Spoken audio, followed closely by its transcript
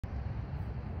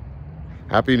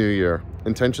Happy New Year.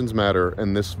 Intentions matter,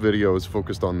 and this video is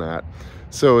focused on that.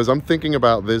 So as I'm thinking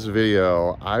about this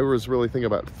video, I was really thinking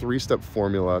about a 3-step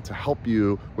formula to help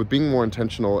you with being more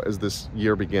intentional as this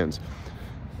year begins.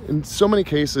 In so many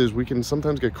cases, we can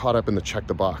sometimes get caught up in the check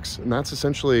the box. And that's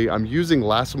essentially, I'm using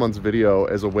last month's video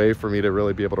as a way for me to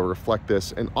really be able to reflect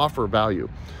this and offer value.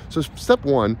 So step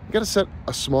 1, you gotta set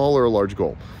a small or a large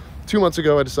goal. 2 months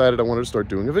ago, I decided I wanted to start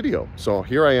doing a video. So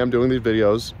here I am doing these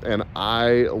videos, and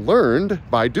I learned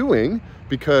by doing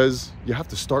because you have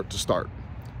to start.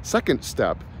 Second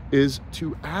step is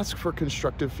to ask for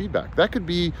constructive feedback. That could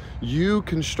be you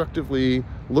constructively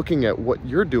looking at what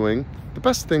you're doing. The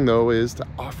best thing though is to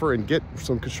offer and get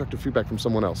some constructive feedback from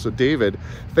someone else. So David,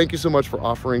 thank you so much for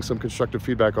offering some constructive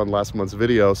feedback on last month's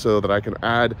video so that I can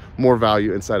add more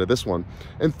value inside of this one.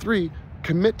 And 3,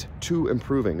 commit to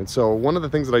improving. And so one of the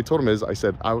things that I told him is, I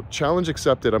said, challenge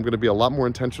accepted. I'm going to be a lot more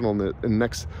intentional in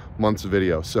next month's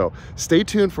video. So stay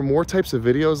tuned for more types of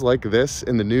videos like this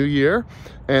in the new year.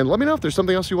 And let me know if there's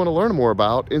something else you want to learn more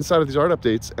about inside of these art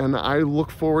updates. And I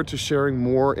look forward to sharing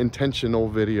more intentional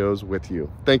videos with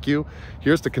you. Thank you.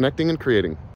 Here's to connecting and creating.